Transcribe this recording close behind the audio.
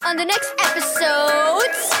on the next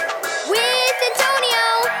episodes with Antonio.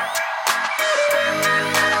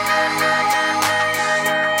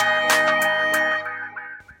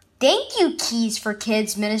 Thank you, Keys for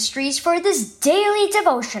Kids Ministries, for this daily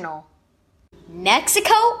devotional.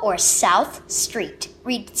 Mexico or South Street?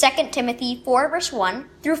 Read 2 Timothy 4, verse 1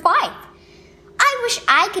 through 5. I wish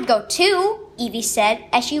I could go too, Evie said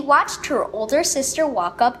as she watched her older sister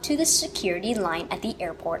walk up to the security line at the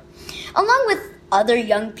airport. Along with other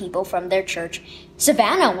young people from their church,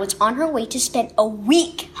 Savannah was on her way to spend a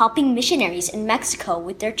week helping missionaries in Mexico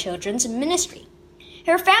with their children's ministry.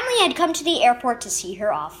 Her family had come to the airport to see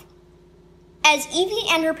her off. As Evie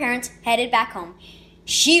and her parents headed back home,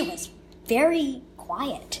 she was very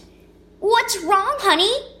quiet. "What's wrong,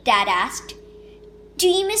 honey?" Dad asked. "Do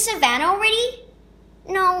you miss Savannah already?"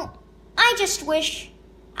 "No, I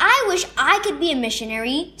wish I could be a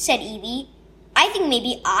missionary," said Evie. "I think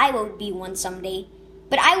maybe I will be one someday,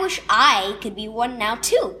 but I wish I could be one now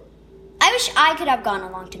too. I wish I could have gone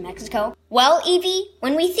along to Mexico." Well, Evie,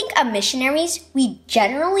 when we think of missionaries, we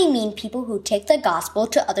generally mean people who take the gospel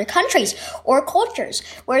to other countries or cultures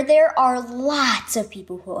where there are lots of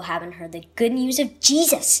people who haven't heard the good news of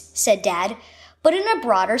Jesus, said Dad. But in a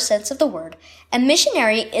broader sense of the word, a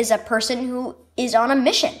missionary is a person who is on a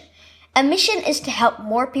mission. A mission is to help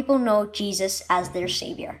more people know Jesus as their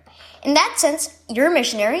Savior. In that sense, you're a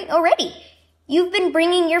missionary already. You've been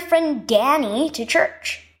bringing your friend Danny to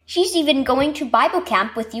church. She's even going to Bible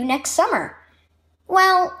camp with you next summer.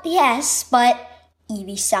 Well, yes, but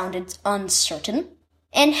Evie sounded uncertain.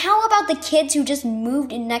 And how about the kids who just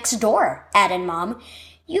moved in next door? Added Mom.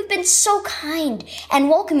 You've been so kind and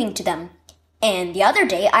welcoming to them. And the other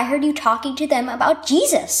day, I heard you talking to them about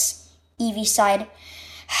Jesus. Evie sighed.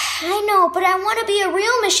 I know, but I want to be a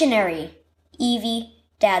real missionary. Evie,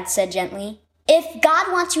 Dad said gently, if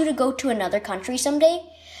God wants you to go to another country someday,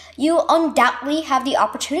 you undoubtedly have the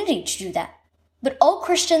opportunity to do that. But all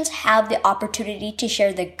Christians have the opportunity to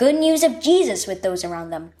share the good news of Jesus with those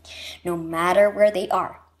around them, no matter where they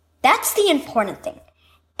are. That's the important thing.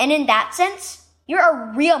 And in that sense, you're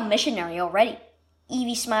a real missionary already.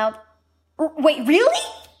 Evie smiled. Wait, really?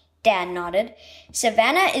 Dad nodded.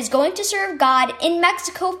 Savannah is going to serve God in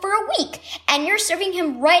Mexico for a week, and you're serving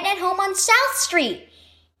him right at home on South Street.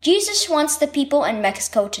 Jesus wants the people in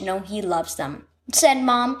Mexico to know he loves them, said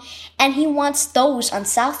Mom, and he wants those on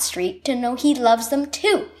South Street to know he loves them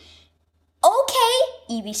too. Okay,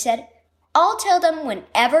 Evie said. I'll tell them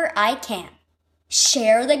whenever I can.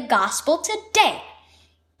 Share the gospel today.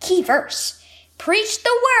 Key verse. Preach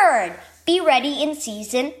the word. Be ready in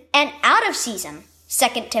season and out of season.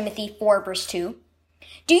 2 Timothy 4, verse 2.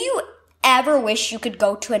 Do you ever wish you could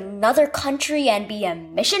go to another country and be a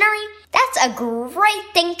missionary? That's a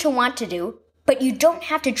great thing to want to do, but you don't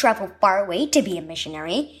have to travel far away to be a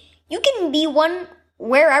missionary. You can be one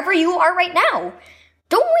wherever you are right now.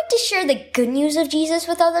 Don't wait to share the good news of Jesus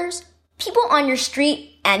with others. People on your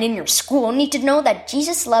street and in your school need to know that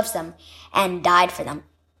Jesus loves them and died for them,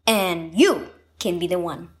 and you can be the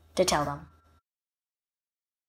one to tell them.